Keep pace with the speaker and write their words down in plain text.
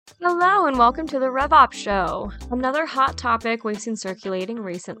Hello and welcome to the RevOps Show. Another hot topic we've seen circulating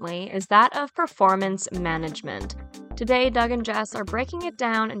recently is that of performance management. Today, Doug and Jess are breaking it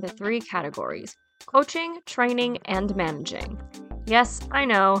down into three categories: coaching, training, and managing. Yes, I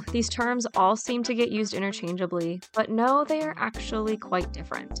know, these terms all seem to get used interchangeably, but no, they are actually quite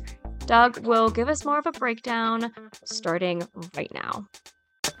different. Doug will give us more of a breakdown starting right now.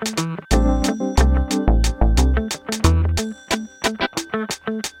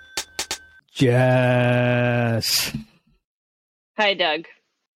 Jess. Hi, Doug.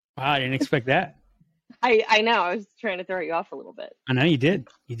 Wow, I didn't expect that. I know. I was trying to throw you off a little bit. I know you did.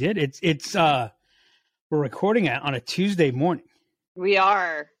 You did. It's we're recording it on a Tuesday morning. We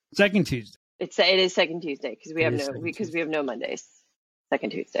are. Second Tuesday. It is second Tuesday because we have no Mondays.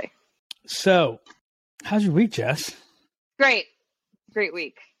 Second Tuesday. So, how's your week, Jess? Great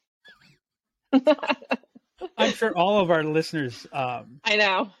week. I'm sure all of our listeners. I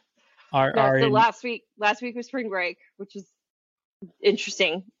know. So last week was spring break, which is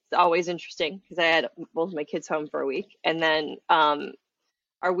interesting. It's always interesting because I had both of my kids home for a week, and then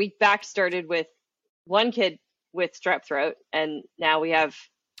our week back started with one kid with strep throat, and now we have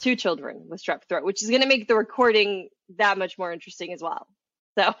two children with strep throat, which is going to make the recording that much more interesting as well.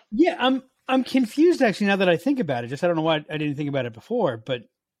 So yeah, I'm confused actually now that I think about it. Just I don't know why I didn't think about it before, but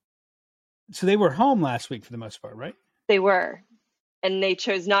so they were home last week for the most part, right? They were. And they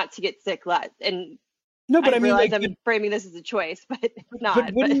chose not to get sick last. And no, but I mean, realize I'm framing this as a choice, but it's not.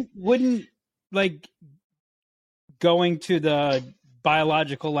 But wouldn't like going to the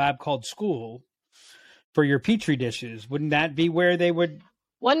biological lab called school for your petri dishes? Wouldn't that be where they would?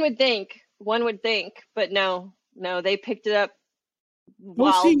 One would think, but no, they picked it up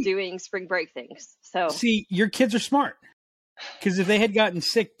while doing spring break things. So see, your kids are smart. Because if they had gotten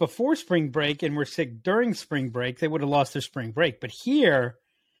sick before spring break and were sick during spring break, they would have lost their spring break. But here,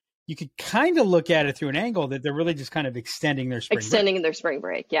 you could kind of look at it through an angle that they're really just kind of extending their spring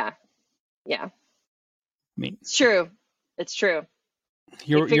break. Yeah. I mean, it's true.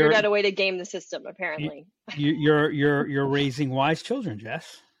 You figured out a way to game the system, apparently. You're raising wise children,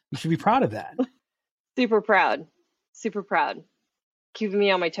 Jess. You should be proud of that. Super proud. Keeping me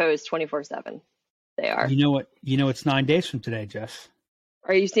on my toes 24/7. They are. You know what? It's 9 days from today, Jess.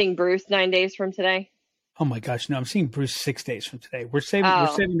 Are you seeing Bruce 9 days from today? Oh my gosh, no! I'm seeing Bruce 6 days from today. We're saving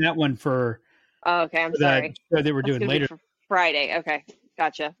that one for. Oh, okay, I'm sorry. Show that we're doing later. For Friday. Okay,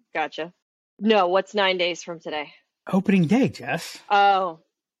 gotcha. No, what's 9 days from today? Opening day, Jess. Oh,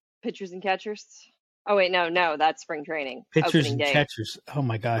 pitchers and catchers. Oh wait, no, that's spring training. Pitchers and catchers. Oh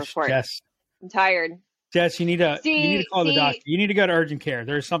my gosh, Report. Jess. I'm tired. Jess, you need to call the doctor. You need to go to urgent care.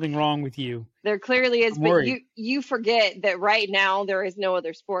 There's something wrong with you. There clearly is, but you forget that right now there is no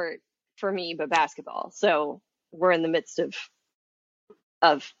other sport for me but basketball. So we're in the midst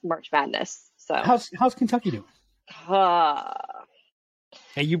of March Madness. So how's Kentucky doing?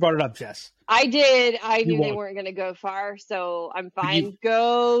 Hey, you brought it up, Jess. I did. I knew they weren't going to go far, so I'm fine.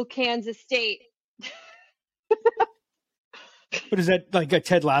 Go Kansas State. What is that, like a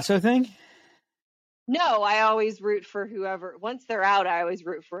Ted Lasso thing? No, I always root for whoever. Once they're out, I always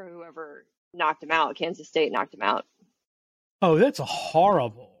root for whoever knocked them out. Kansas State knocked them out. Oh, that's a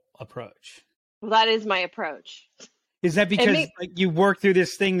horrible approach. Well, that is my approach. Is that because you work through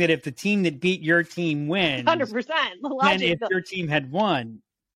this thing that if the team that beat your team wins, 100%. Then if your team had won,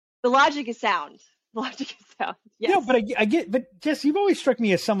 the logic is sound. Yes. No, but I get. But Jess, you've always struck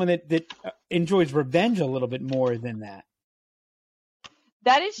me as someone that enjoys revenge a little bit more than that.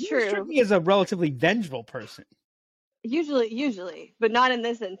 That is true. You struck me as a relatively vengeful person. Usually, but not in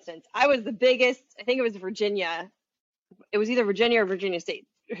this instance. I was the biggest. I think it was Virginia. It was either Virginia or Virginia State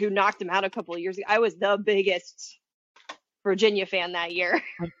who knocked him out a couple of years ago. I was the biggest Virginia fan that year.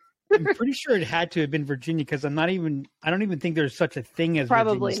 I'm pretty sure it had to have been Virginia because I don't even think there's such a thing as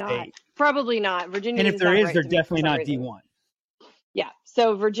Probably Virginia State. Probably not. Virginia. And if there is, they're definitely not D1. Yeah.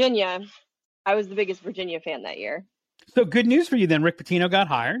 So Virginia, I was the biggest Virginia fan that year. So good news for you then. Rick Pitino got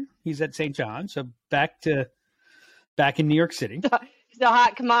hired. He's at St. John. So back in New York City. He's a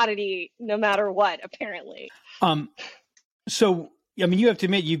hot commodity no matter what, apparently. So, I mean, you have to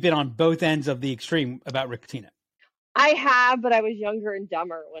admit you've been on both ends of the extreme about Rick Pitino. I have, but I was younger and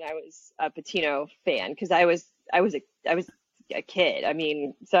dumber when I was a Pitino fan because I was a kid. I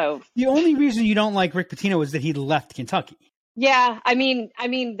mean, so the only reason you don't like Rick Pitino is that he left Kentucky. Yeah, I mean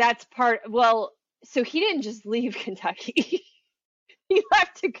that's part. Well, so he didn't just leave Kentucky. He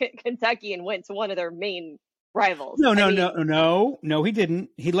left to Kentucky and went to one of their main rivals. No, he didn't.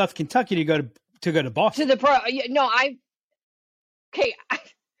 He left Kentucky to go to Boston. To the pro. No,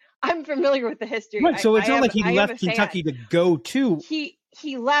 I'm familiar with the history. Right, so it's not like he left Kentucky to go to.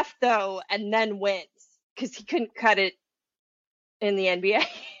 he left though, and then went because he couldn't cut it in the NBA,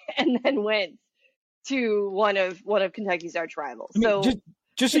 and then went to one of Kentucky's arch rivals. I mean, So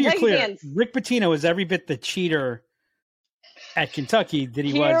just so you're Kentucky clear, fans, Rick Pitino is every bit the cheater at Kentucky that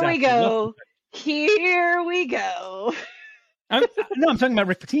he was. here we go. Here we go. I'm talking about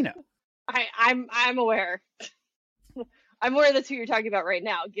Rick Pitino. I'm aware. I'm aware that's who you're talking about right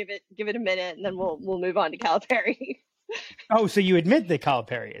now. Give it a minute, and then we'll move on to Calipari. Oh, so you admit that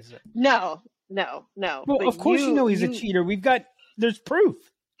Calipari is it? No. Well, of course you know he's a cheater. There's proof.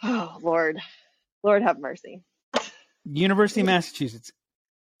 Oh, Lord have mercy. University of Massachusetts.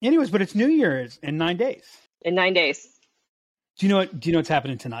 Anyways, but it's New Year's in 9 days. In 9 days. Do you know what's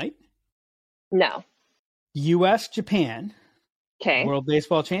happening tonight? No. U.S. Japan. Okay. World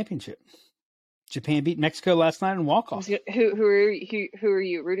Baseball Championship. Japan beat Mexico last night in walk-off. Who are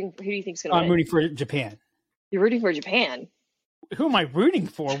you rooting for? Who do you think's going to win? I'm rooting for Japan. You're rooting for Japan? Who am I rooting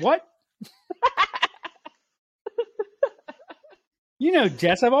for? What? You know,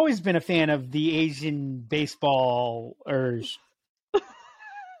 Jess, I've always been a fan of the Asian baseballers.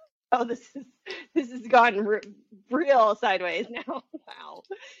 Oh, this has gone real sideways now. Wow.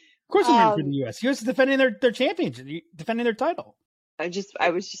 Of course I'm rooting for the U.S. U.S. is defending their championship, defending their title. I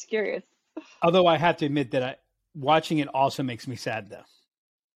was just curious. Although I have to admit that watching it also makes me sad, though.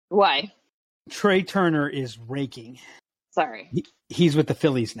 Why? Trey Turner is raking. Sorry. He's with the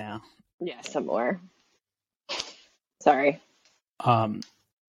Phillies now. Yeah, somewhere. Sorry. I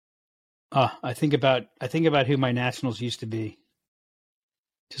think about who my Nationals used to be.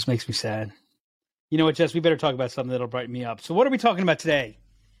 Just makes me sad. You know what, Jess? We better talk about something that'll brighten me up. So what are we talking about today?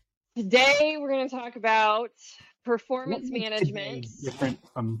 Today we're going to talk about performance management. Different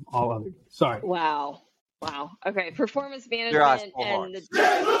from all others. Sorry. Wow. Okay, performance management and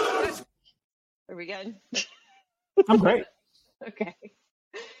the. Are we good? I'm great. Okay.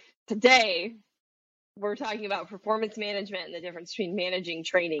 Today we're talking about performance management and the difference between managing,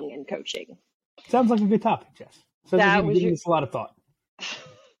 training, and coaching. Sounds like a good topic, Jess. So that was giving this a lot of thought.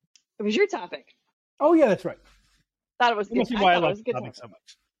 It was your topic. Oh yeah, that's right. Thought it was good. Must be why I love the topic so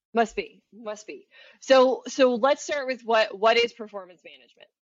much. Must be. So let's start with what is performance management.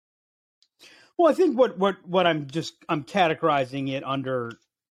 Well, I think what I'm categorizing it under,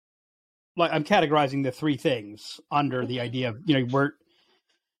 like I'm categorizing the three things under the idea of, we're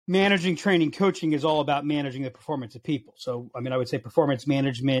managing, training, coaching is all about managing the performance of people. So, I mean, I would say performance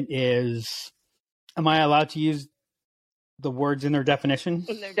management is, am I allowed to use the words in their definition?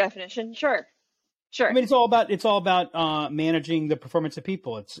 In their definition? Sure. I mean, it's all about managing the performance of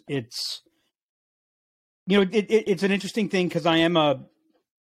people. It's an interesting thing because I am I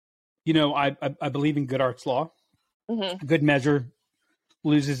believe in good arts law. Mm-hmm. Good measure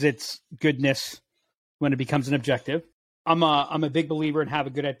loses its goodness when it becomes an objective. I'm a big believer in have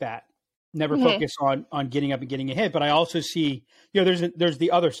a good at bat. Never mm-hmm. focus on getting up and getting a hit. But I also see, there's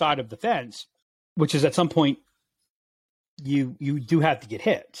the other side of the fence, which is at some point you do have to get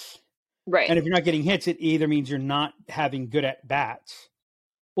hits. Right. And if you're not getting hits, it either means you're not having good at bats,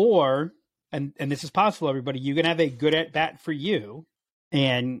 or, and this is possible, everybody, you can have a good at bat for you.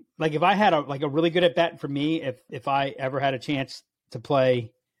 And like, if I had a really good at bat for me, if I ever had a chance to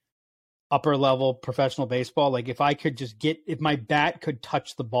play upper level professional baseball, like if my bat could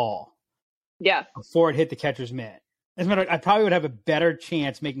touch the ball, yeah, before it hit the catcher's mitt, as a matter of fact, I probably would have a better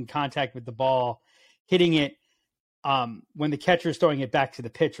chance making contact with the ball, hitting it when the catcher is throwing it back to the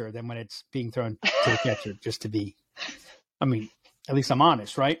pitcher than when it's being thrown to the catcher. Just to be, I mean, at least I'm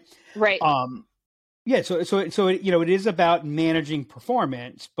honest, right? Right. Yeah. So it is about managing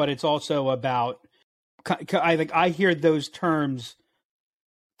performance, but it's also about, I hear those terms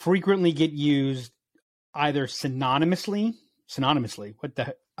frequently get used either synonymously. What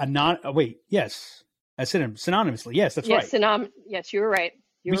the yes, I said them synonymously. Yes, that's right. Yes, you were right.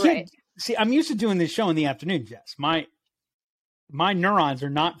 You were right. See, I'm used to doing this show in the afternoon, Jess. My neurons are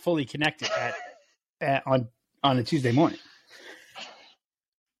not fully connected on a Tuesday morning.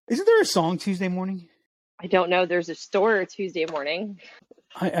 Isn't there a song Tuesday morning? I don't know. There's a store Tuesday morning.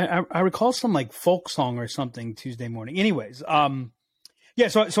 I recall some like folk song or something Tuesday morning. Anyways, yeah.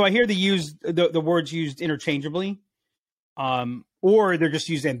 So I hear the words used interchangeably, or they're just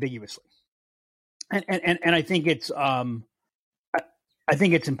used ambiguously, and I think it's I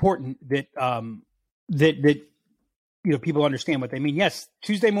think it's important that that people understand what they mean. Yes,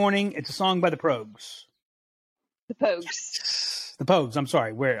 Tuesday morning. It's a song by the Pogues. The Pogues. The Pogues. I'm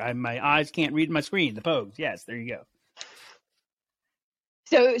sorry. My eyes can't read my screen. The Pogues. Yes, there you go.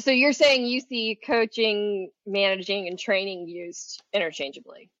 So you're saying you see coaching, managing, and training used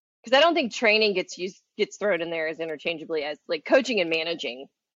interchangeably? Because I don't think training gets thrown in there as interchangeably as like coaching and managing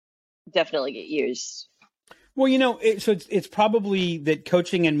definitely get used. Well, it's probably that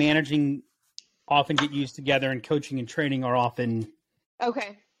coaching and managing often get used together, and coaching and training are often.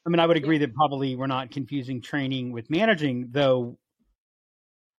 Okay. I mean, I would agree that probably we're not confusing training with managing, though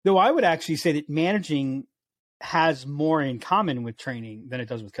I would actually say that managing has more in common with training than it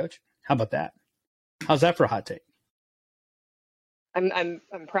does with coaching. How about that? How's that for a hot take? I'm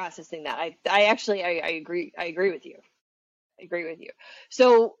processing that. I actually agree. I agree with you.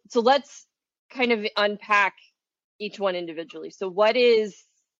 So let's kind of unpack each one individually. So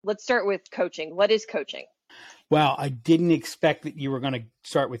let's start with coaching. What is coaching? Wow, I didn't expect that you were going to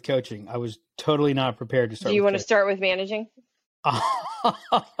start with coaching. I was totally not prepared to start. Do you want to start with managing?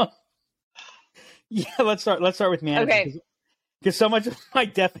 Yeah, let's start with managing. Okay. Because so much of my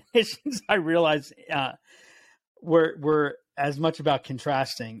definitions, I realize, were as much about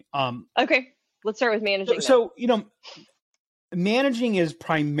contrasting. Okay, let's start with managing. So managing is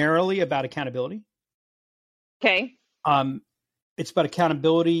primarily about accountability. Okay. It's about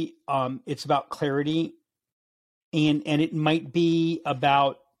accountability. It's about clarity, and it might be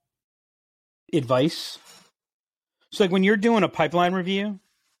about advice. So like when you're doing a pipeline review,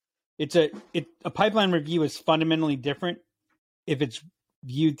 a pipeline review is fundamentally different if it's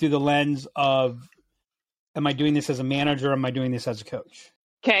viewed through the lens of, am I doing this as a manager? Or am I doing this as a coach?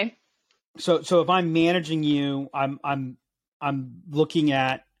 Okay. So if I'm managing you, I'm looking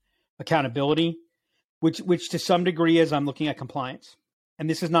at accountability, which to some degree is I'm looking at compliance. And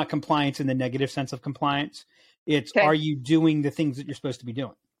this is not compliance in the negative sense of compliance. It's, Are you doing the things that you're supposed to be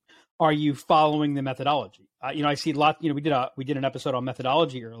doing? Are you following the methodology? I see a lot, we did an episode on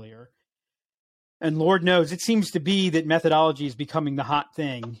methodology earlier, and Lord knows it seems to be that methodology is becoming the hot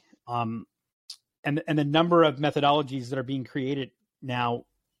thing. And the number of methodologies that are being created now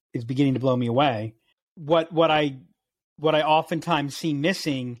is beginning to blow me away. What I oftentimes see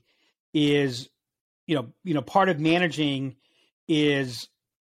missing is, part of managing is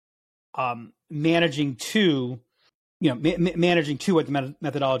managing to what the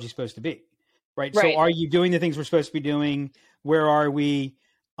methodology is supposed to be, right? So are you doing the things we're supposed to be doing? Where are we,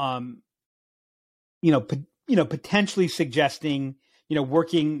 potentially suggesting,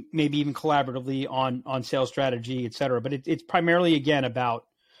 working maybe even collaboratively on sales strategy, et cetera. But it's primarily, again, about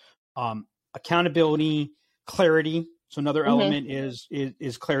accountability, clarity. So another element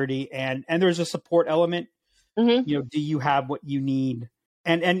is clarity, and there's a support element. Do you have what you need?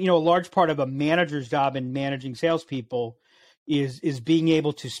 And a large part of a manager's job in managing salespeople is being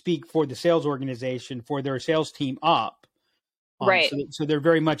able to speak for the sales organization, for their sales team up. Right. So there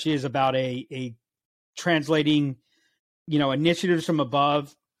very much is about a translating, initiatives from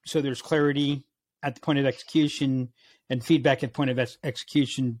above. So there's clarity at the point of execution and feedback at point of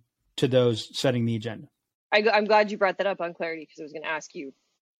execution to those setting the agenda. I'm glad you brought that up on clarity, because I was going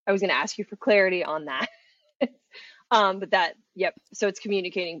to ask you for clarity on that. But that, yep. So it's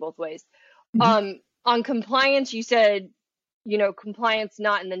communicating both ways. On compliance, you said, compliance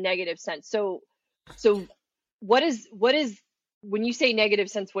not in the negative sense. So what is when you say negative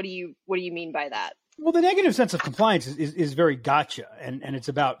sense, what do you mean by that? Well, the negative sense of compliance is very gotcha, and it's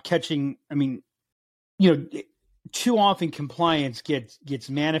about catching. I mean, too often compliance gets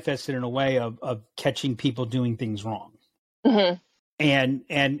manifested in a way of catching people doing things wrong, and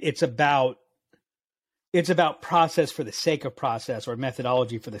it's about process for the sake of process, or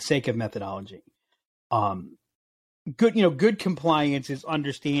methodology for the sake of methodology. Good compliance is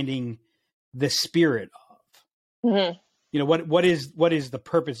understanding the spirit of. What is the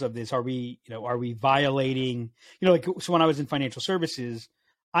purpose of this? Are we violating, so when I was in financial services,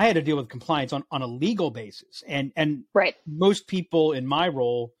 I had to deal with compliance on a legal basis. And right. Most people in my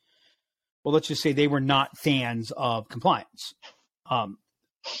role, well, let's just say they were not fans of compliance.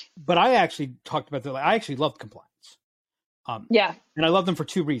 But I actually talked about that. I actually loved compliance. Yeah. And I loved them for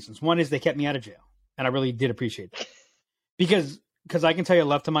two reasons. One is they kept me out of jail, and I really did appreciate that. Because I can tell you,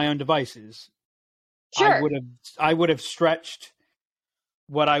 left to my own devices, sure, I would have stretched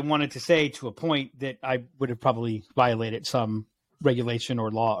what I wanted to say to a point that I would have probably violated some regulation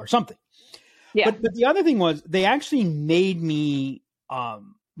or law or something. Yeah. But the other thing was they actually made me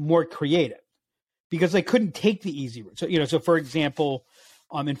more creative, because I couldn't take the easy route. So for example,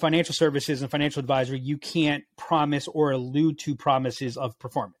 in financial services and financial advisory, you can't promise or allude to promises of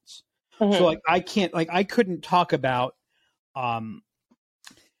performance. So I couldn't talk about,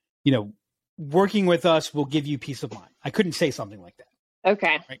 working with us will give you peace of mind. I couldn't say something like that.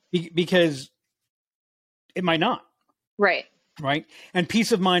 Okay. Right? Because it might not. Right. Right. And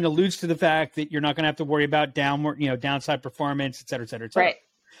peace of mind alludes to the fact that you're not going to have to worry about downside performance, et cetera, et cetera, et cetera. Right.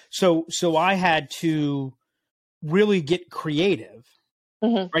 So I had to really get creative,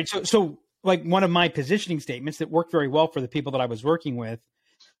 right? So like one of my positioning statements that worked very well for the people that I was working with,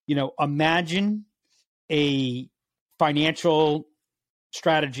 imagine a financial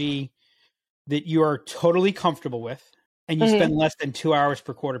strategy that you are totally comfortable with, and you spend less than 2 hours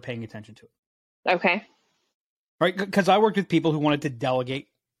per quarter paying attention to it. Okay. Right? Because I worked with people who wanted to delegate,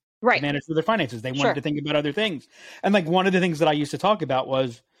 Right. manage their finances. They wanted to think about other things. And like one of the things that I used to talk about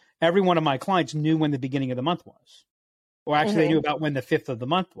was every one of my clients knew when the beginning of the month was. Or actually they knew about when the 5th of the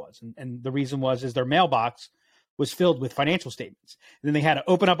month was. And the reason is their mailbox was filled with financial statements. And then they had to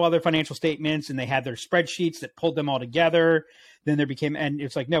open up all their financial statements, and they had their spreadsheets that pulled them all together. Then and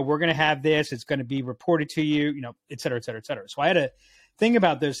it's like, no, we're going to have this. It's going to be reported to you, et cetera, et cetera, et cetera. So I had to think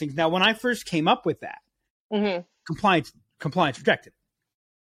about those things. Now, when I first came up with that, compliance rejected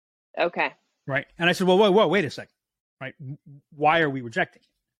it. Okay. Right. And I said, well, whoa, wait a second. Right. Why are we rejecting it?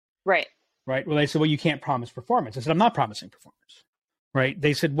 Right. Right. Well, they said, well, you can't promise performance. I said, I'm not promising performance. Right.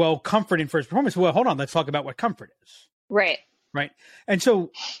 They said, well, comfort in first performance. Well, hold on. Let's talk about what comfort is. Right. Right. And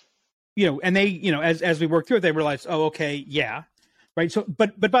so, and they, as we worked through it, they realized, oh, okay, yeah. Right. So,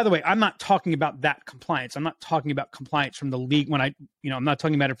 but by the way, I'm not talking about that compliance. I'm not talking about compliance from the league when I'm not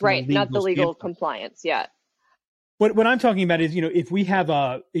talking about it from the legal. Not the legal compliance. Yeah. What I'm talking about is, if we have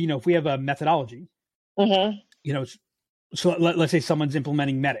a methodology, so let's say someone's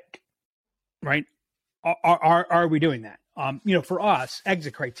implementing MEDDIC, right? Are we doing that? For us,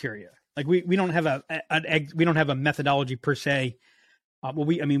 exit criteria, like we don't have a methodology per se.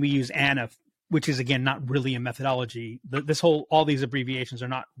 We use ANA, which is again not really a methodology. All these abbreviations are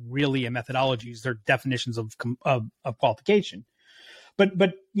not really a methodologies; they're definitions of qualification. But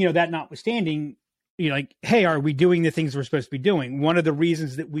that notwithstanding, like, hey, are we doing the things we're supposed to be doing? One of the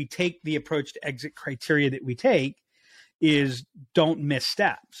reasons that we take the approach to exit criteria that we take is don't miss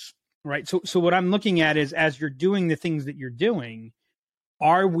steps. Right. So what I'm looking at is, as you're doing the things that you're doing,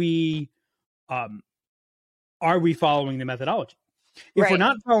 are we following the methodology? If we're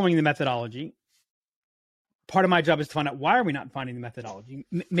not following the methodology, part of my job is to find out why are we not finding the methodology.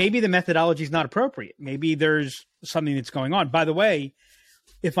 Maybe the methodology is not appropriate. Maybe there's something that's going on. By the way,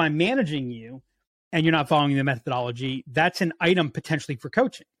 if I'm managing you and you're not following the methodology, that's an item potentially for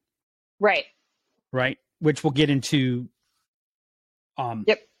coaching. Right. Right. Which we'll get into. A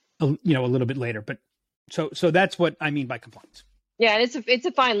little bit later, but so that's what I mean by compliance. Yeah, and it's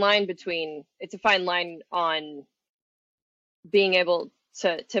a fine line on being able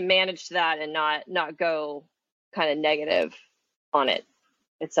to manage that and not go kind of negative on it.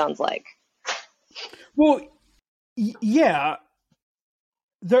 It sounds like. Well, yeah,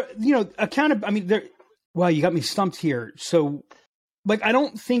 there, accountable. I mean, there. Wow, you got me stumped here. So, like, I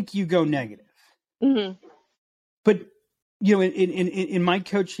don't think you go negative, but. In my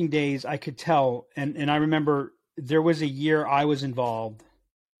coaching days, I could tell, and I remember there was a year I was involved,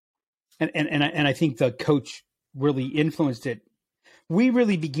 and I think the coach really influenced it. We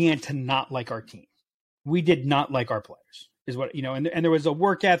really began to not like our team. We did not like our players, is what and there was a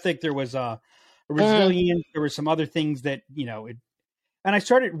work ethic, there was a resilience, there were some other things that and I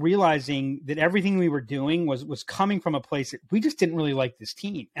started realizing that everything we were doing was coming from a place that we just didn't really like this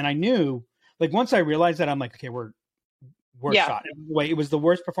team, and I knew, like, once I realized that, I'm like, okay, we're worst shot. It was the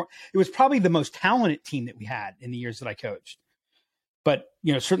worst performance. It was probably the most talented team that we had in the years that I coached. But,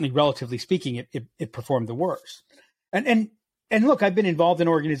 certainly relatively speaking, it performed the worst. And look, I've been involved in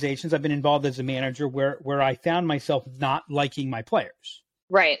organizations. I've been involved as a manager where I found myself not liking my players.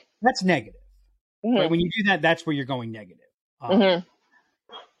 Right. That's negative. Right? When you do that, that's where you're going negative.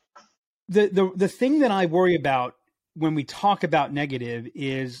 The thing that I worry about when we talk about negative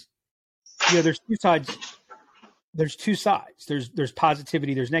is, there's two sides. There's two sides. There's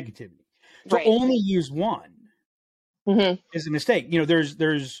positivity, there's negativity. To only use one is a mistake.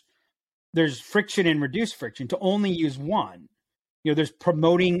 There's friction and reduced friction. To only use one, there's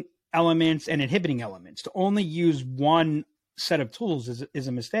promoting elements and inhibiting elements. To only use one set of tools is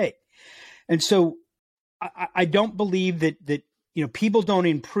a mistake. And so I don't believe that people don't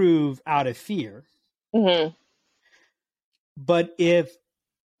improve out of fear. But if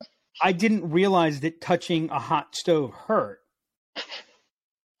I didn't realize that touching a hot stove hurt,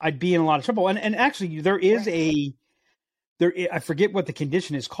 I'd be in a lot of trouble. And actually, there is I forget what the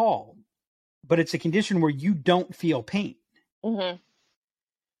condition is called, but it's a condition where you don't feel pain. And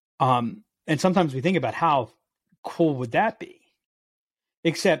sometimes we think about how cool would that be?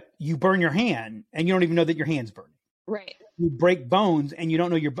 Except you burn your hand and you don't even know that your hand's burning. Right. You break bones and you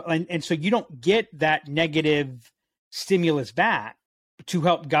don't know and so you don't get that negative stimulus back to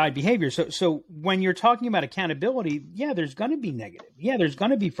help guide behavior. So when you're talking about accountability, yeah, there's going to be negative. Yeah, there's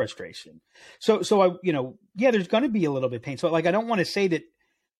going to be frustration. So I, yeah, there's going to be a little bit of pain. So like, I don't want to say that,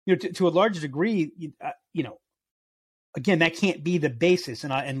 to a large degree, again, that can't be the basis.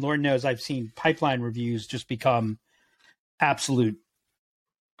 And Lord knows I've seen pipeline reviews just become absolute,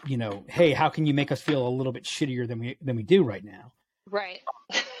 hey, how can you make us feel a little bit shittier than we do right now? Right.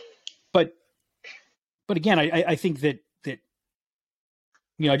 But again, I think that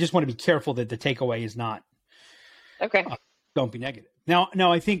I just want to be careful that the takeaway is not, okay, don't be negative. Now,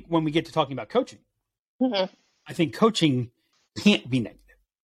 I think when we get to talking about coaching, mm-hmm. I think coaching can't be negative.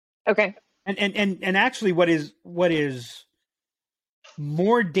 Okay. And actually what is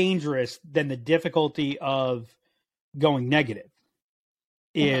more dangerous than the difficulty of going negative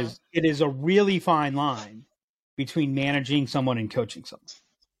is it is a really fine line between managing someone and coaching someone.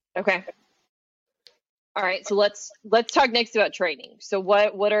 Okay. All right, so let's talk next about training. So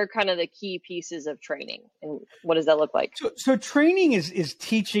what are kind of the key pieces of training, and what does that look like? So training is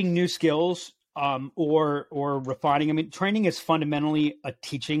teaching new skills or refining. I mean, training is fundamentally a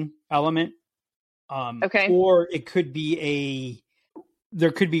teaching element. Okay. Or it could be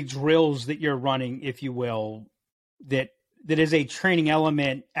there could be drills that you're running, if you will, that is a training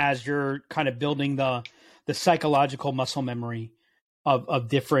element as you're kind of building the psychological muscle memory of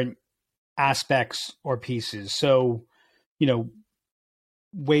different aspects or pieces. So,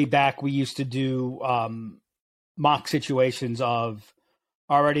 way back we used to do mock situations of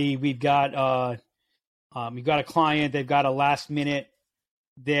already we've got a client, they've got a last minute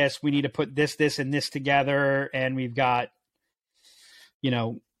this, we need to put this and this together, and we've got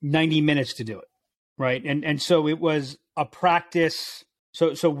 90 minutes to do it, right? And so it was a practice,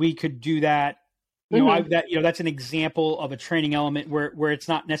 so we could do that. That's an example of a training element where it's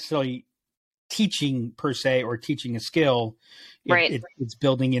not necessarily teaching per se or teaching a skill. Right. It's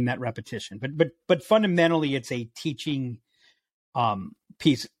building in that repetition, but fundamentally it's a teaching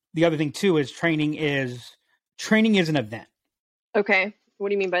piece. The other thing too is training is an event. Okay. What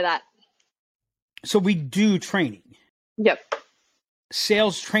do you mean by that? So we do training. Yep.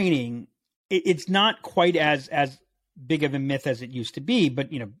 Sales training, it's not quite as big of a myth as it used to be, but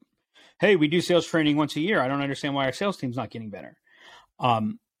hey, we do sales training once a year. I don't understand why our sales team's not getting better.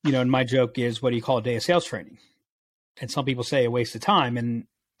 And my joke is, what do you call a day of sales training? And some people say a waste of time. And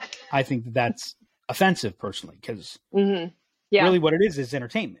I think that's offensive personally, because really what it is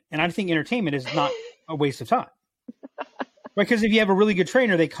entertainment. And I think entertainment is not a waste of time. Right? Because if you have a really good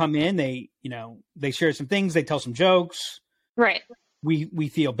trainer, they come in, they share some things, they tell some jokes. Right. We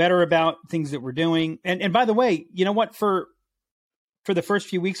feel better about things that we're doing. And by the way, you know what? For the first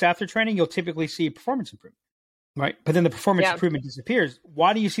few weeks after training, you'll typically see a performance improvement. Right. But then the performance improvement disappears.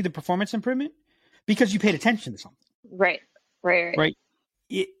 Why do you see the performance improvement? Because you paid attention to something. Right.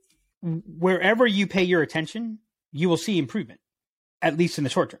 Wherever you pay your attention, you will see improvement, at least in the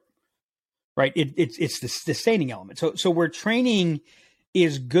short term. Right. It's the sustaining element. So where training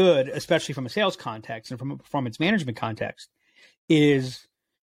is good, especially from a sales context and from a performance management context, is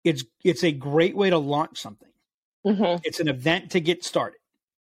it's a great way to launch something. Mm-hmm. It's an event to get started.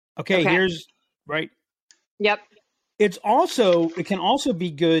 Okay. Here's right. Yep. It can also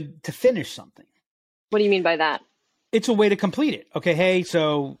be good to finish something. What do you mean by that? It's a way to complete it. Okay. Hey,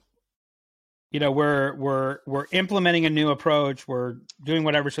 so, we're implementing a new approach. We're doing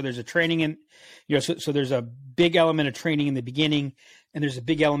whatever. So there's a training so there's a big element of training in the beginning, and there's a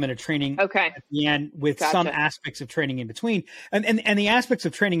big element of training at the end, with some aspects of training in between. And the aspects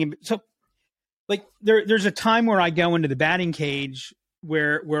of training. So like there's a time where I go into the batting cage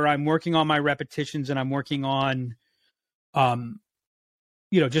where I'm working on my repetitions, and I'm working on,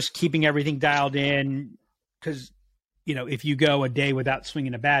 just keeping everything dialed in, because, if you go a day without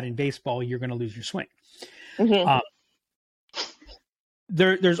swinging a bat in baseball, you're going to lose your swing. Mm-hmm.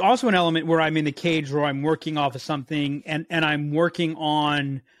 There's also an element where I'm in the cage where I'm working off of something, and I'm working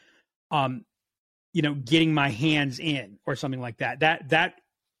on, getting my hands in or something like that. That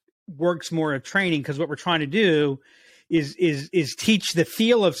works more of training, because what we're trying to do is teach the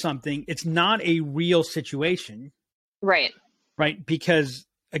feel of something. It's not a real situation. Right. Right. Because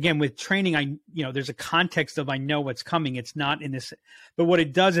again, with training, there's a context of, I know what's coming. It's not in this, but what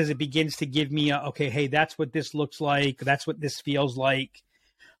it does is it begins to give me hey, that's what this looks like. That's what this feels like.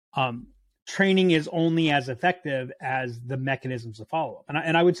 Training is only as effective as the mechanisms of follow-up.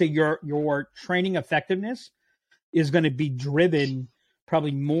 And I would say your training effectiveness is going to be driven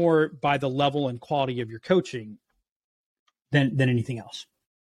probably more by the level and quality of your coaching than anything else.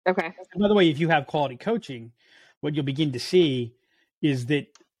 Okay. And by the way, if you have quality coaching, what you'll begin to see is that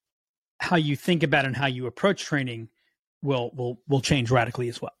how you think about and how you approach training will change radically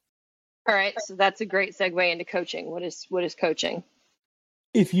as well. All right, so that's a great segue into coaching. What is coaching?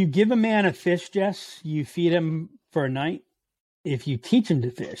 If you give a man a fish, Jess, you feed him for a night. If you teach him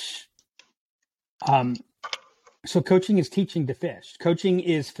to fish, so coaching is teaching to fish. Coaching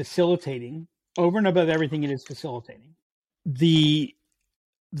is facilitating over and above everything. It is facilitating the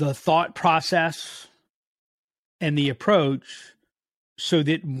thought process and the approach so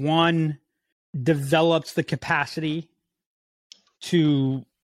that one develops the capacity to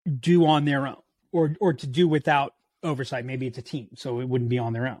do on their own or to do without oversight. Maybe it's a team, so it wouldn't be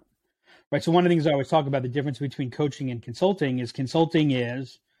on their own. Right. So one of the things I always talk about, the difference between coaching and consulting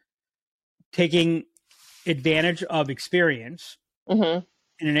is taking advantage of experience in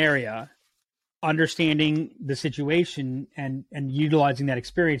an area, understanding the situation and utilizing that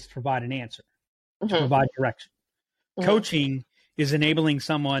experience to provide an answer, to provide direction. Coaching is enabling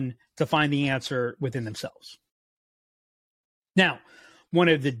someone to find the answer within themselves. Now, one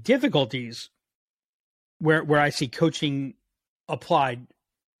of the difficulties where I see coaching applied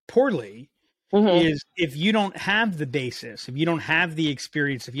poorly is if you don't have the basis, if you don't have the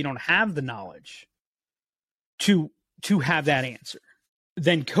experience, if you don't have the knowledge to have that answer,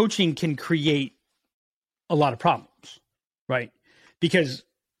 then coaching can create a lot of problems, right? Because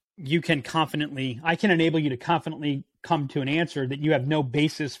I can enable you to confidently come to an answer that you have no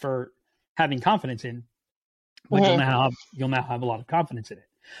basis for having confidence in, but you'll now have a lot of confidence in it.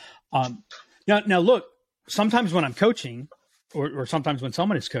 Now look, sometimes when I'm coaching or sometimes when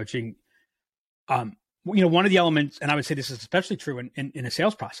someone is coaching, one of the elements, and I would say this is especially true in a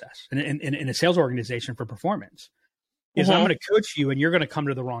sales process, in a sales organization for performance, is I'm going to coach you and you're going to come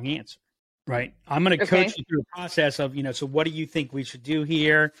to the wrong answer, right? I'm going to coach you through the process of, so what do you think we should do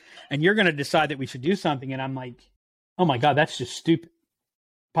here? And you're going to decide that we should do something. And I'm like, oh my God, that's just stupid.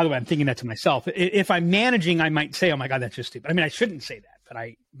 By the way, I'm thinking that to myself. If I'm managing, I might say, oh my God, that's just stupid. I mean, I shouldn't say that, but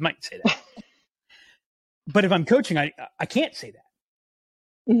I might say that. But if I'm coaching, I can't say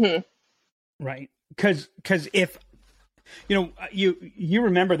that. Right. Because if, you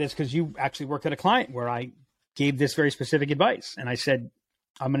remember this because you actually worked at a client where I gave this very specific advice. And I said,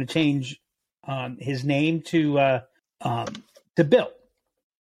 I'm going to change his name to Bill.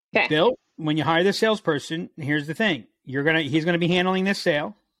 Okay. Bill, when you hire this salesperson, here's the thing. He's going to be handling this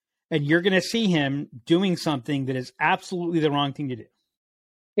sale and you're going to see him doing something that is absolutely the wrong thing to do.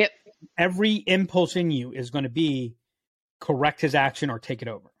 Yep. Every impulse in you is going to be correct his action or take it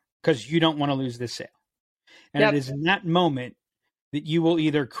over because you don't want to lose this sale. And it is in that moment that you will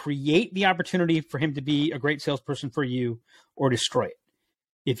either create the opportunity for him to be a great salesperson for you or destroy it.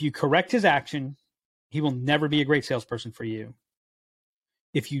 If you correct his action, he will never be a great salesperson for you.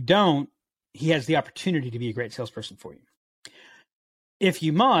 If you don't, he has the opportunity to be a great salesperson for you. If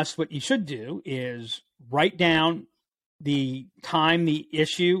you must, what you should do is write down the time, the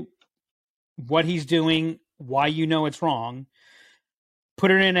issue, what he's doing, why you know it's wrong,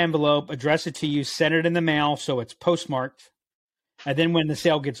 put it in an envelope, address it to you, send it in the mail so it's postmarked. And then when the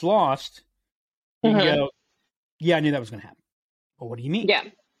sale gets lost, you can go, yeah, I knew that was going to happen. Well, what do you mean? Yeah.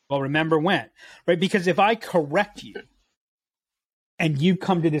 Well, remember when, right? Because if I correct you and you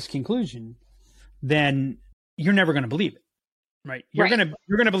come to this conclusion, then you're never going to believe it, right? You're going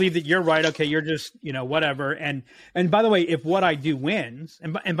to believe that you're right. Okay. You're just, whatever. And by the way, if what I do wins,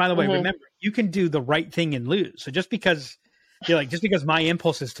 and by the way, remember, you can do the right thing and lose. So just because my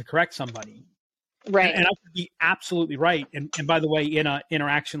impulse is to correct somebody, right. And I could be absolutely right. And by the way, in an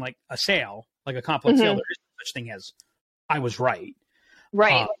interaction like a sale, like a complex sale, there is no such thing as I was right.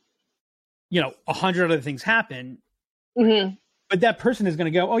 Right. 100 other things happen. But that person is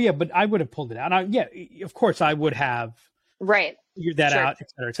going to go, oh yeah, but I would have pulled it out. Of course I would have figured that out, et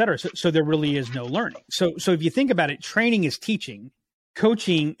cetera, et cetera. So there really is no learning. So if you think about it, training is teaching,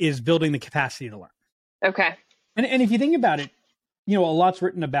 coaching is building the capacity to learn. Okay. And if you think about it, a lot's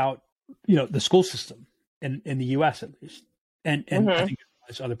written about, the school system in the US at least. And I think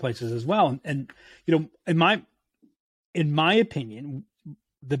there's other places as well. And in my opinion,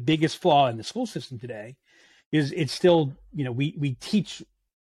 the biggest flaw in the school system today is it's still, we teach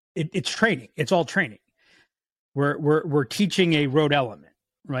it's training. It's all training. We're teaching a rote element,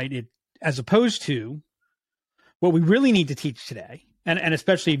 right? As opposed to what we really need to teach today. And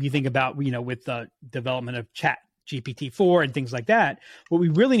especially if you think about, with the development of Chat GPT-4 and things like that, what we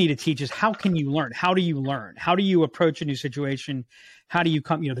really need to teach is how can you learn? How do you learn? How do you approach a new situation? How do you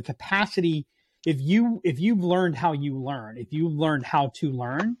come, the capacity, if you've learned how you learn, if you've learned how to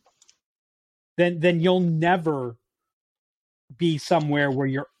learn, then you'll never be somewhere where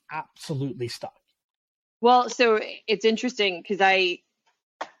you're absolutely stuck. Well, so it's interesting because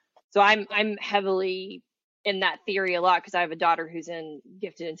I'm heavily in that theory a lot because I have a daughter who's in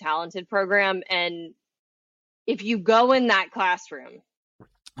gifted and talented program. And if you go in that classroom,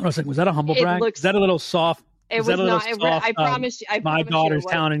 I was like, was that a humble brag? Is that a little soft? It was not. I promise you. My daughter's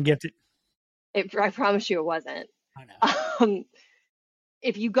talented and gifted. I promise you it wasn't. I know.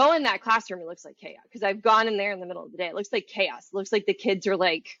 If you go in that classroom, it looks like chaos. Because I've gone in there in the middle of the day. It looks like chaos. It looks like the kids are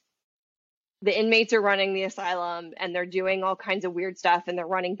like, the inmates are running the asylum and they're doing all kinds of weird stuff and they're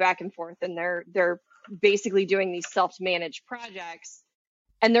running back and forth and they're basically doing these self-managed projects.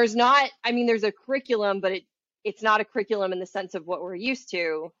 And there's a curriculum, but it's not a curriculum in the sense of what we're used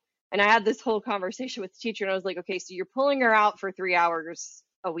to. And I had this whole conversation with the teacher and I was like, okay, so you're pulling her out for 3 hours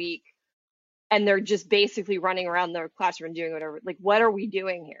a week and they're just basically running around the classroom and doing whatever. Like, what are we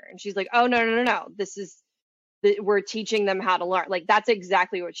doing here? And she's like, oh, no. We're teaching them how to learn. Like, that's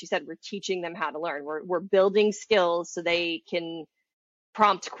exactly what she said. We're teaching them how to learn. We're building skills so they can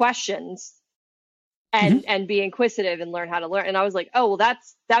prompt questions and be inquisitive and learn how to learn. And I was like, oh, well,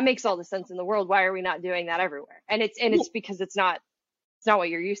 that makes all the sense in the world. Why are we not doing that everywhere? And it's because it's not what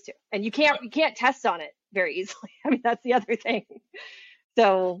you're used to. And you can't test on it very easily. I mean, that's the other thing.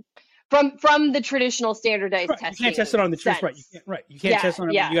 So from the traditional standardized testing. You can't test it on the choice, right? You can't test on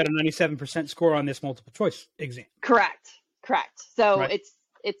it. You got a 97% score on this multiple choice exam. Correct. So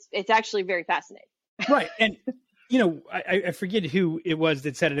it's actually very fascinating. Right. And I forget who it was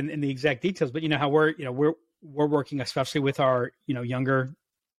that said it in the exact details, but how we're working, especially with our younger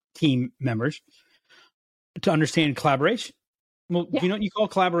team members, to understand collaboration. Well, do you know what you call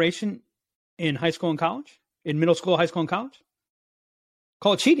collaboration in high school and college? In middle school, high school, and college?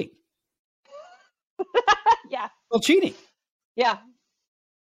 Call it cheating. Yeah. Well, cheating. Yeah.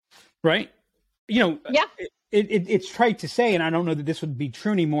 Right. It's trite to say, and I don't know that this would be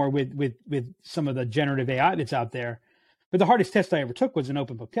true anymore with some of the generative AI that's out there. But the hardest test I ever took was an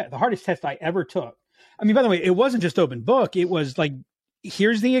open book test. The hardest test I ever took. I mean, by the way, it wasn't just open book. It was like,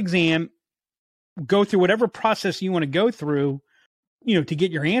 here's the exam. Go through whatever process you want to go through, to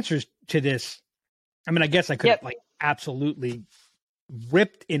get your answers to this. I mean, I guess I could have absolutely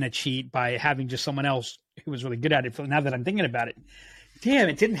ripped in a cheat by having just someone else who was really good at it. Now that I'm thinking about it, damn,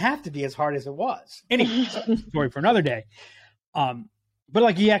 it didn't have to be as hard as it was. Anyway, story for another day. But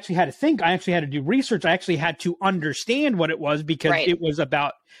like, you actually had to think. I actually had to do research. I actually had to understand what it was because it was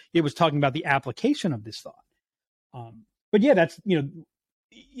talking about the application of this thought. But yeah, that's,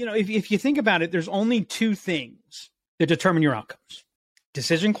 if you think about it, there's only two things that determine your outcomes: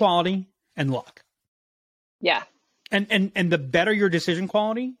 decision quality and luck. Yeah. And the better your decision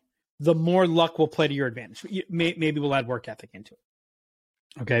quality, the more luck will play to your advantage. Maybe we'll add work ethic into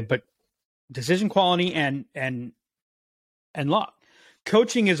it. Okay, but decision quality and luck.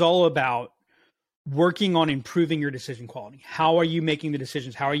 Coaching is all about working on improving your decision quality. How are you making the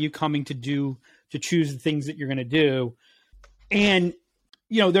decisions? How are you coming to choose the things that you're going to do? And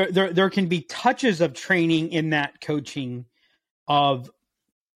there can be touches of training in that coaching of,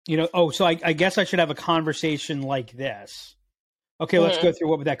 so I guess I should have a conversation like this. Okay, let's go through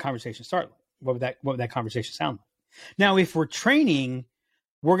what would that conversation start like? What would that conversation sound like? Now, if we're training,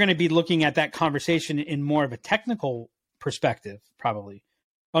 we're going to be looking at that conversation in more of a technical perspective, probably.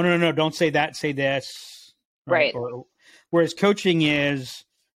 Oh, no, don't say that, say this. Right. Whereas coaching is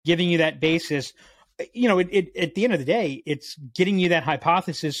giving you that basis. At the end of the day, it's getting you that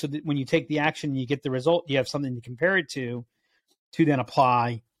hypothesis so that when you take the action and you get the result, you have something to compare it to then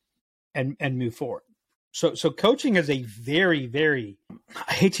apply and move forward. So coaching is a very, very,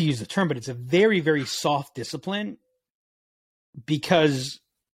 I hate to use the term, but it's a very, very soft discipline because,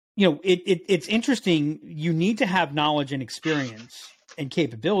 it's interesting. You need to have knowledge and experience and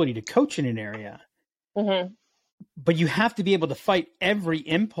capability to coach in an area, but you have to be able to fight every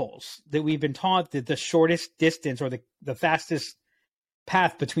impulse that we've been taught that the shortest distance or the fastest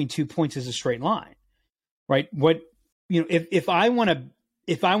path between 2 points is a straight line, right? If I want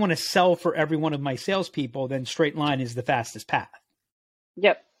to sell for every one of my salespeople, then straight line is the fastest path.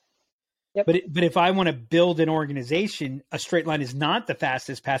 Yep. But if I want to build an organization, a straight line is not the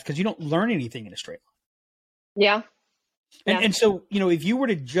fastest path because you don't learn anything in a straight line. Yeah. And so, if you were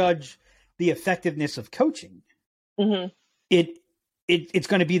to judge the effectiveness of coaching, it's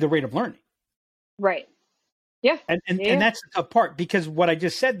going to be the rate of learning. Right. Yeah. And that's the tough part because what I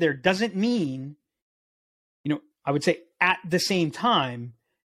just said there doesn't mean, I would say at the same time,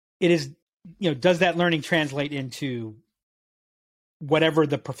 it is, does that learning translate into whatever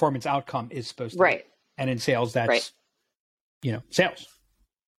the performance outcome is supposed to be? And in sales, that's, sales.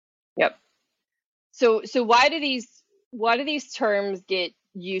 Yep. So why do these terms get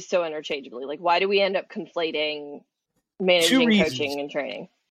used so interchangeably? Like, why do we end up conflating managing, coaching, and training?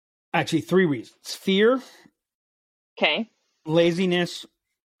 Actually, 3 reasons: fear, Okay. Laziness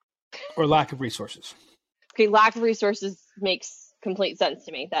or lack of resources. Okay, lack of resources makes complete sense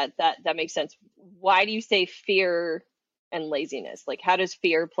to me. That makes sense. Why do you say fear and laziness? Like, how does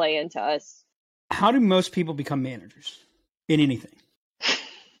fear play into us? How do most people become managers in anything?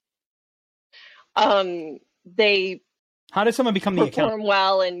 They How does someone become the accountant? perform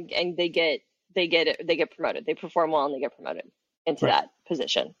well and they get promoted. They perform well and they get promoted into Right. that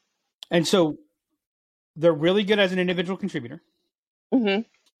position. And so they're really good as an individual contributor. Mm-hmm.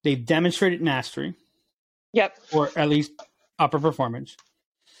 They've demonstrated mastery. Yep. Or at least upper performance.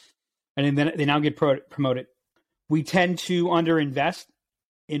 And then they now get promoted. We tend to underinvest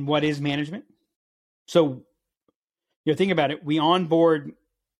in what is management. So, think about it. We onboard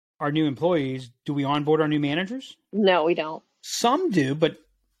our new employees. Do we onboard our new managers? No, we don't. Some do, but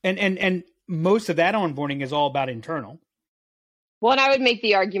and most of that onboarding is all about internal. Well, and I would make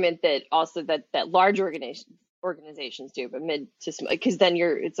the argument that also that large organizations do, but mid to small, because then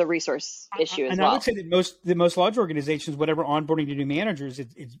it's a resource issue as and well. I would say that the most large organizations, whatever onboarding to new managers,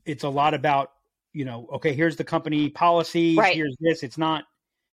 it's a lot about, okay, here's the company policies, right. Here's this. It's not,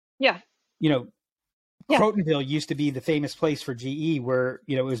 yeah. Crotonville used to be the famous place for GE where,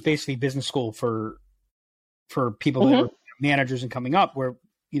 it was basically business school for people that were managers and coming up where,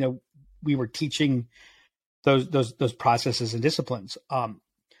 we were teaching those processes and disciplines.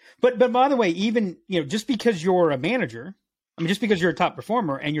 But by the way, even, just because you're a manager, just because you're a top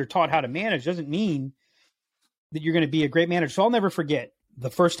performer and you're taught how to manage doesn't mean that you're going to be a great manager. So I'll never forget the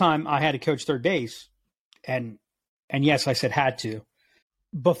first time I had to coach third base, and yes, I said had to.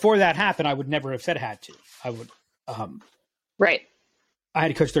 Before that happened, I would never have said had to. I would, right. I had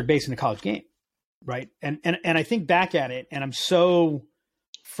to coach third base in a college game, right? And I think back at it, and I'm so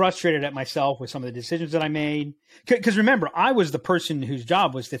frustrated at myself with some of the decisions that I made. Because remember, I was the person whose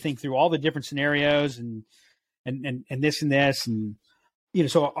job was to think through all the different scenarios and this and this, and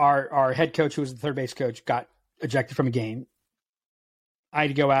so our head coach, who was the third base coach, got ejected from a game. I had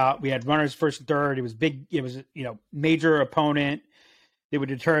to go out. We had runners first and third. It was big. It was major opponent. They would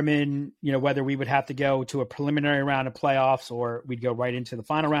determine whether we would have to go to a preliminary round of playoffs or we'd go right into the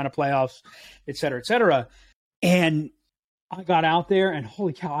final round of playoffs, et cetera, et cetera. And I got out there and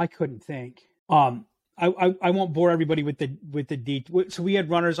holy cow, I couldn't think. I won't bore everybody with the detail. So we had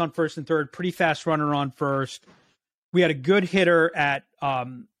runners on first and third, pretty fast runner on first. We had a good hitter at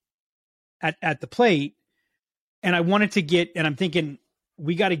the plate, and I wanted to get. And I'm thinking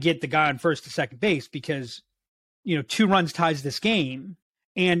we got to get the guy on first to second base because 2 runs ties this game,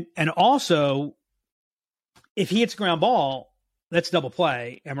 and also if he hits a ground ball, that's double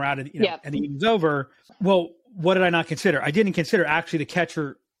play, and we're out of and the inning's over. Well, what did I not consider? I didn't consider actually the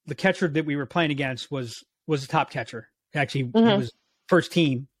catcher that we were playing against was the top catcher. Actually, he was first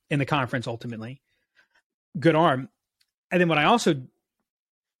team in the conference ultimately. Good arm. And then what I also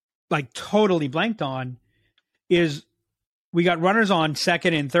totally blanked on is we got runners on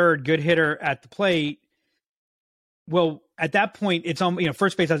second and third, good hitter at the plate. Well, at that point, it's on,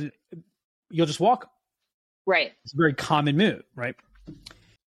 first base, you'll just walk. Right. It's a very common move, right?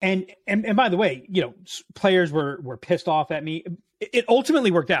 And by the way, players were pissed off at me. It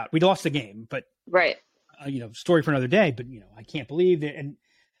ultimately worked out. We lost the game, but right. Story for another day. But I can't believe it. And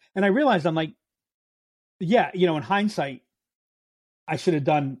I realized I'm like, yeah, in hindsight, I should have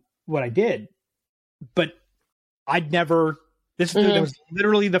done what I did, but I'd never. That was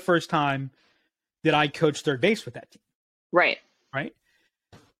literally the first time that I coached third base with that team. Right. Right.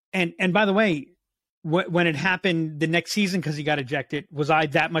 And by the way, when it happened the next season, because he got ejected, was I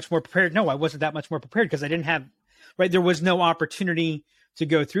that much more prepared? No, I wasn't that much more prepared because I didn't have, right. There was no opportunity to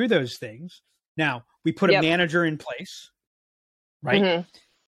go through those things. Now we put a manager in place, right?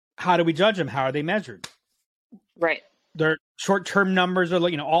 How do we judge them? How are they measured? Right. Their short-term numbers are,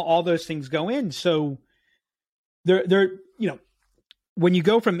 all those things go in. So they're, when you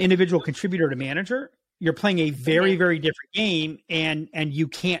go from individual contributor to manager, you're playing a very, very different game, and you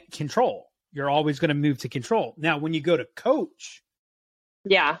can't control. You're always going to move to control. Now, when you go to coach,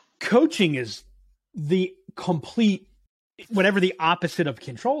 coaching is the complete, whatever the opposite of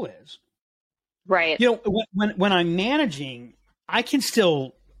control is. Right. When I'm managing, I can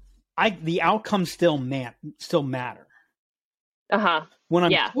the outcomes still matter. When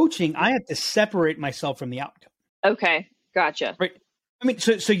I'm coaching, I have to separate myself from the outcome. Okay. Gotcha. Right. I mean,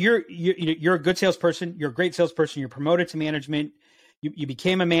 so you're a good salesperson. You're a great salesperson. You're promoted to management. You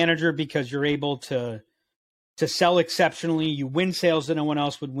became a manager because you're able to sell exceptionally. You win sales that no one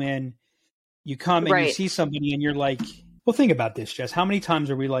else would win. You come and you see somebody and you're like, well, think about this, Jess. How many times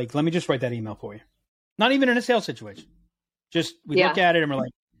are we like, let me just write that email for you? Not even in a sales situation. Just we look at it and we're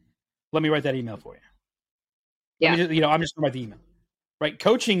like, let me write that email for you. Yeah. I'm just talking about the email, right?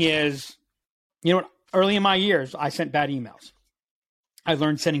 Coaching is, early in my years, I sent bad emails. I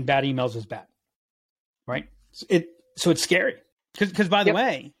learned sending bad emails is bad, right? So it's scary because by the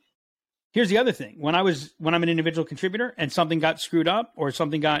way, here's the other thing. When I'm an individual contributor and something got screwed up or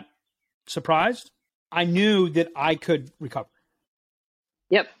something got surprised, I knew that I could recover.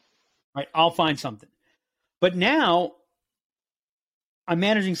 Yep. Right. I'll find something. But now I'm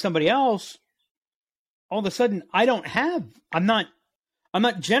managing somebody else. All of a sudden I'm not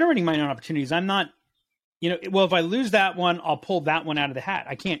generating my own opportunities. I'm not, if I lose that one, I'll pull that one out of the hat.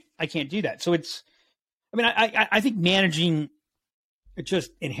 I can't do that. So I think managing it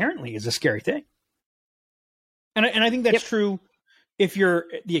just inherently is a scary thing. And I think that's true if you're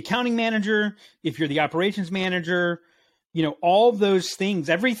the accounting manager, if you're the operations manager, all those things,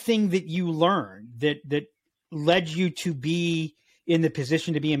 everything that you learn that led you to be in the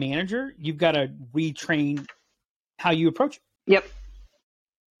position to be a manager, you've got to retrain how you approach it. Yep.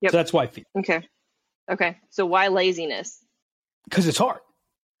 So that's why I feel. Okay. So why laziness? Because it's hard.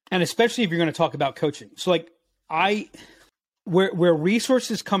 And especially if you're going to talk about coaching. So where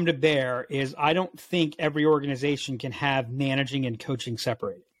resources come to bear is I don't think every organization can have managing and coaching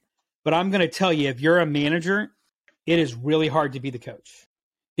separated. But I'm going to tell you, if you're a manager, it is really hard to be the coach.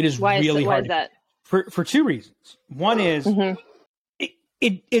 It is really hard. Why is that? For two reasons. One is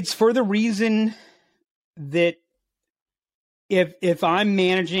it's for the reason that if I'm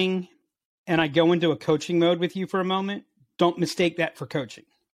managing and I go into a coaching mode with you for a moment, don't mistake that for coaching.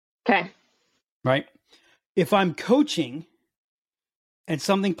 Okay. Right? If I'm coaching and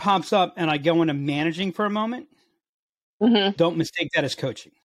something pops up and I go into managing for a moment, don't mistake that as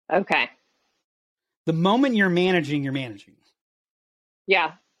coaching. Okay. The moment you're managing, you're managing.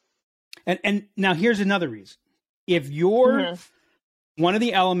 Yeah. And now here's another reason. If you're one of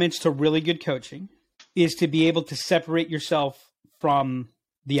the elements to really good coaching is to be able to separate yourself from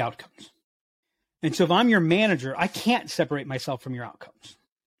the outcomes. And so if I'm your manager, I can't separate myself from your outcomes,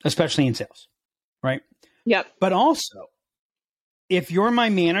 especially in sales, right? Yep. But also, if you're my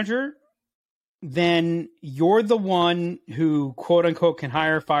manager, then you're the one who, quote unquote, can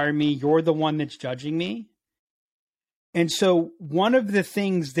hire or fire me. You're the one that's judging me. And so one of the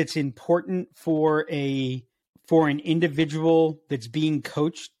things that's important for an individual that's being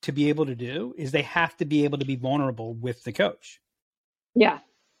coached to be able to do is they have to be able to be vulnerable with the coach. Yeah.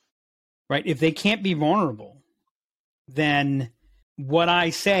 Right. If they can't be vulnerable, then what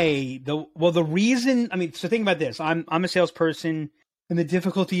I say, so think about this. I'm a salesperson, and the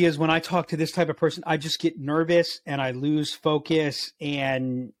difficulty is when I talk to this type of person, I just get nervous and I lose focus.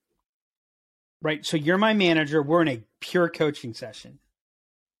 And right. So you're my manager. We're in a pure coaching session.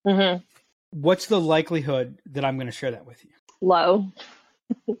 What's the likelihood that I'm going to share that with you? Low.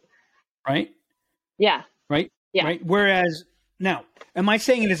 Right? Yeah. Right? Yeah. Right. Whereas now, am I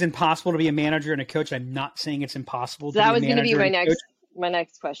saying it is impossible to be a manager and a coach? I'm not saying it's impossible to that be a was going to be manager my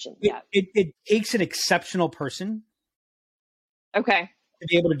next question. Yeah. It takes an exceptional person. Okay. To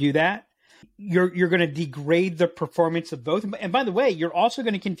be able to do that. You're going to degrade the performance of both. And by the way, you're also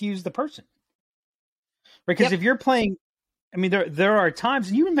going to confuse the person. Right? Because if you're playing, there are times,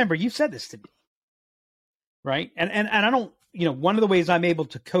 and you remember, you said this to me, right? And I don't, one of the ways I'm able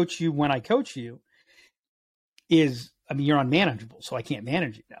to coach you when I coach you is, you're unmanageable, so I can't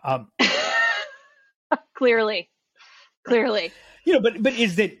manage you. Clearly. But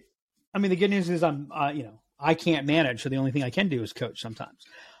is that, the good news is I can't manage, so the only thing I can do is coach sometimes.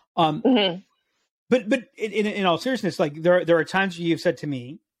 But in all seriousness, like there are times you've said to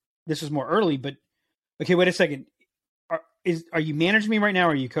me, this is more early, but okay, wait a second. Are you managing me right now,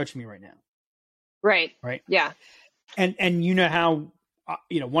 or are you coaching me right now? Right. Right. Yeah. And you know how,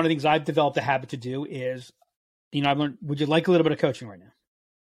 one of the things I've developed a habit to do is, I've learned, would you like a little bit of coaching right now?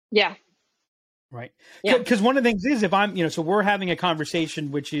 Yeah. Right. Yeah. Because one of the things is if I'm, so we're having a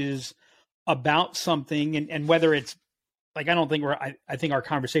conversation, which is about something and whether it's like, I don't think I think our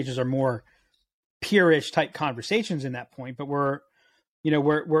conversations are more peerish type conversations in that point, but we're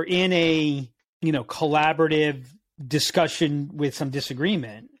in a, collaborative discussion with some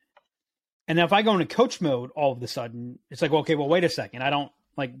disagreement. And now if I go into coach mode, all of a sudden it's like, okay, well, wait a second. I don't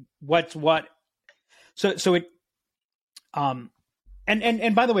like what's what. So it, and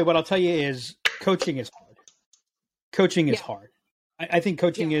by the way, what I'll tell you is coaching is hard. Coaching is hard. I think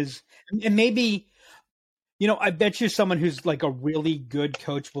coaching is, and maybe, I bet you someone who's like a really good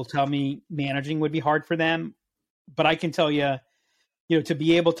coach will tell me managing would be hard for them, but I can tell you, to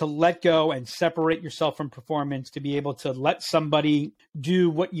be able to let go and separate yourself from performance, to be able to let somebody do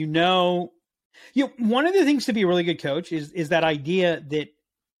what one of the things to be a really good coach is that idea that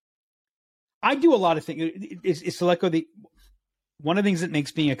I do a lot of things. It's to let go. One of the things that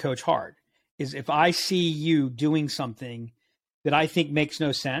makes being a coach hard is if I see you doing something that I think makes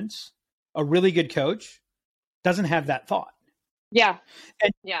no sense, a really good coach doesn't have that thought. Yeah.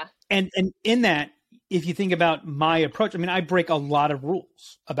 And, yeah. And in that, if you think about my approach, I mean, I break a lot of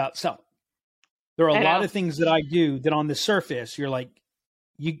rules about selling. There are a lot of things that I do that on the surface, you're like,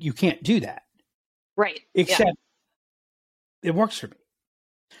 you can't do that. Right. Except it works for me.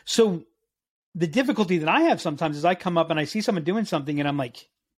 So the difficulty that I have sometimes is I come up and I see someone doing something and I'm like,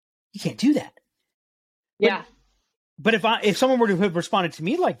 you can't do that. Yeah. But if someone were to have responded to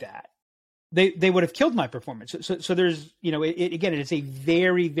me like that, they would have killed my performance. So there's, again, it's a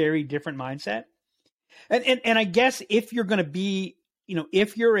very, very different mindset. And I guess if you're going to be,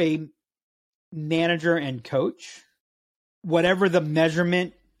 if you're a manager and coach, whatever the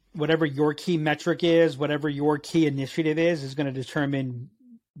measurement, whatever your key metric is, whatever your key initiative is going to determine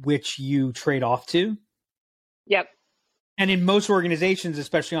which you trade off to. Yep. And in most organizations,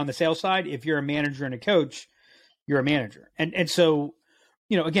 especially on the sales side, if you're a manager and a coach, you're a manager. And so,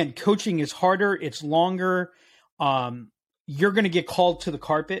 again, coaching is harder. It's longer. You're going to get called to the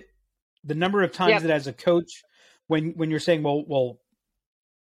carpet. The number of times that as a coach, when you're saying, well,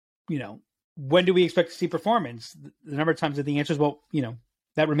 when do we expect to see performance? The number of times that the answer is,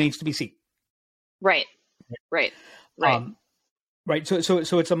 that remains to be seen. Right. Right.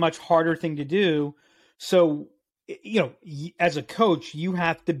 So it's a much harder thing to do. So, as a coach, you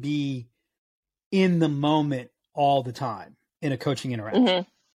have to be in the moment all the time in a coaching interaction. Mm-hmm.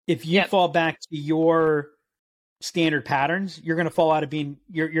 If you fall back to your standard patterns, you're going to fall out of being,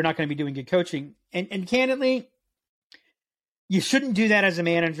 you're not going to be doing good coaching. And candidly, you shouldn't do that as a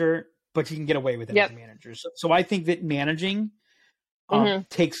manager, but you can get away with it as a manager. So I think that managing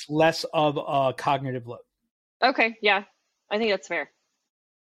takes less of a cognitive load. Okay. Yeah. I think that's fair.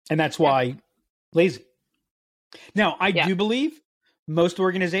 And that's why lazy. Now, I do believe most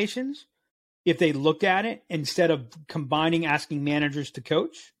organizations, if they looked at it, instead of combining asking managers to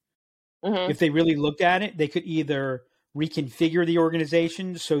coach, if they really looked at it, they could either reconfigure the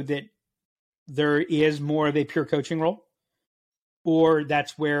organization so that there is more of a pure coaching role, or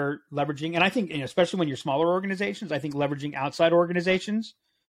that's where leveraging, and I think, especially when you're smaller organizations, I think leveraging outside organizations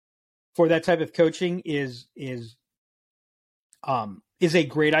for that type of coaching is a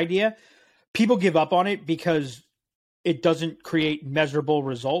great idea. People give up on it because it doesn't create measurable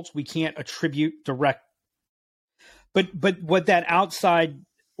results. We can't attribute direct, but what that outside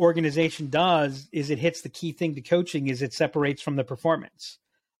organization does is it hits the key thing to coaching is it separates from the performance.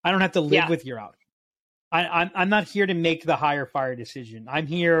 I don't have to live with your outcome. I'm not here to make the hire fire decision. I'm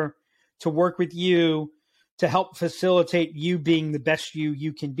here to work with you to help facilitate you being the best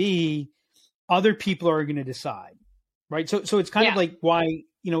you can be. Other people are going to decide, right? So it's kind of like why,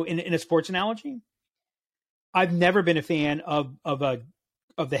 in a sports analogy, I've never been a fan of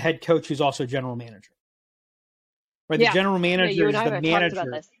the head coach who's also general manager. Right, the general manager is the manager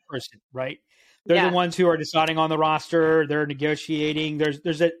person, right? They're the ones who are deciding on the roster. They're negotiating.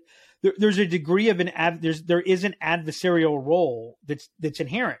 There's a degree of there is an adversarial role that's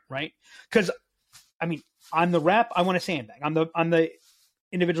inherent, right? Because I'm the rep. I want to sandbag. I'm the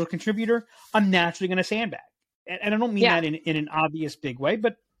individual contributor. I'm naturally going to sandbag, and I don't mean that in an obvious big way,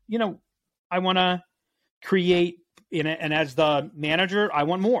 but I want to create and as the manager, I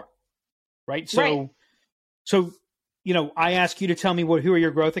want more, right? So I ask you to tell me who are your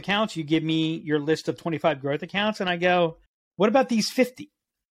growth accounts. You give me your list of 25 growth accounts, and I go, what about these 50?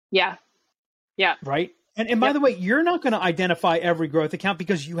 Yeah. Yeah. Right. And by the way, you're not going to identify every growth account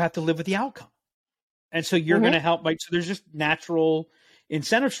because you have to live with the outcome. And so you're going to help. So there's just natural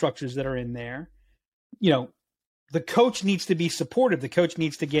incentive structures that are in there. The coach needs to be supportive. The coach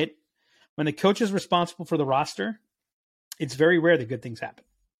needs to when the coach is responsible for the roster, it's very rare that good things happen.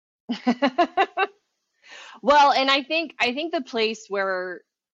 Well, and I think the place where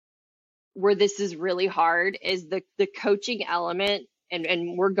this is really hard is the coaching element,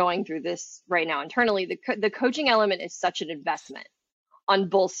 and we're going through this right now internally. The coaching element is such an investment on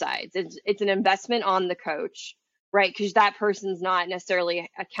both sides. It's an investment on the coach, right? Because that person's not necessarily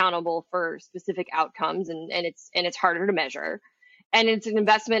accountable for specific outcomes, and it's harder to measure. And it's an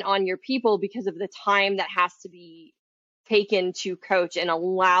investment on your people because of the time that has to be taken to coach and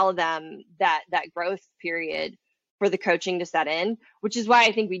allow them that growth period for the coaching to set in, which is why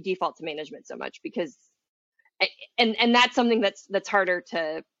I think we default to management so much, because and that's something that's harder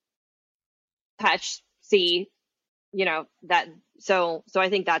to touch, see, that so I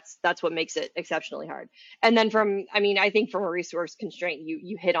think that's what makes it exceptionally hard. And then I think from a resource constraint,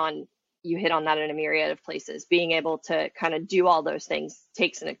 you hit on you hit on that in a myriad of places. Being able to kind of do all those things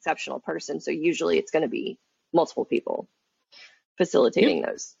takes an exceptional person. So usually it's going to be multiple people facilitating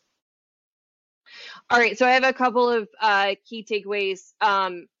those. All right, so I have a couple of key takeaways.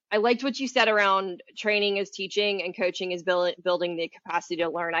 I liked what you said around training is teaching and coaching is building the capacity to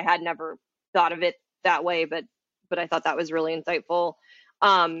learn. I had never thought of it that way, but I thought that was really insightful.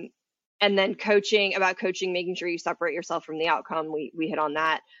 And then coaching, making sure you separate yourself from the outcome. We hit on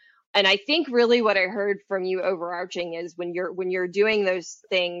that. And I think really what I heard from you overarching is when you're doing those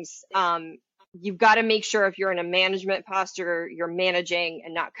things, you've got to make sure if you're in a management posture, you're managing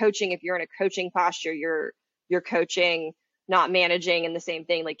and not coaching. If you're in a coaching posture, you're coaching, not managing, and the same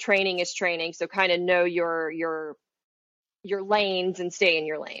thing. Like training is training. So kind of know your lanes and stay in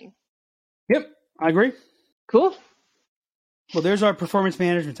your lane. Yep, I agree. Cool. Well, there's our performance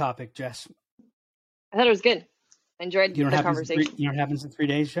management topic, Jess. I thought it was good. I enjoyed the conversation. You know what happens in 3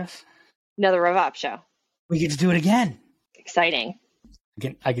 days, Jess? Another RevOps show. We get to do it again. Exciting.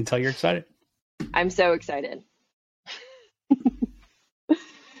 I can tell you're excited. I'm so excited.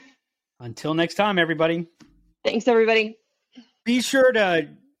 Until next time, everybody. Thanks, everybody. Be sure to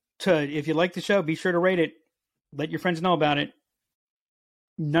if you like the show, be sure to rate it. Let your friends know about it.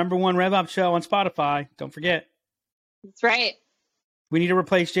 #1 RevOps show on Spotify. Don't forget. That's right. We need to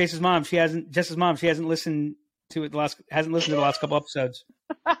replace Jess's mom. She hasn't listened to it the last couple episodes.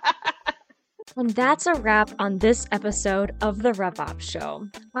 And that's a wrap on this episode of the RevOps Show.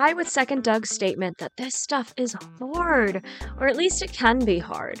 I would second Doug's statement that this stuff is hard, or at least it can be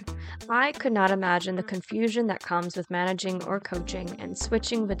hard. I could not imagine the confusion that comes with managing or coaching and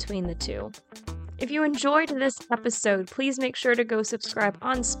switching between the two. If you enjoyed this episode, please make sure to go subscribe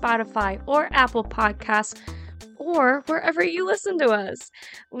on Spotify or Apple Podcasts, or wherever you listen to us.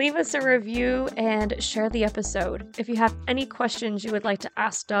 Leave us a review and share the episode. If you have any questions you would like to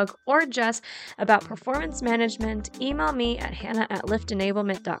ask Doug or Jess about performance management, email me at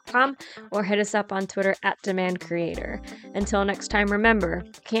hannah@liftenablement.com or hit us up on Twitter @demandcreator. Until next time, remember,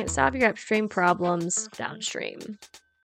 can't solve your upstream problems downstream.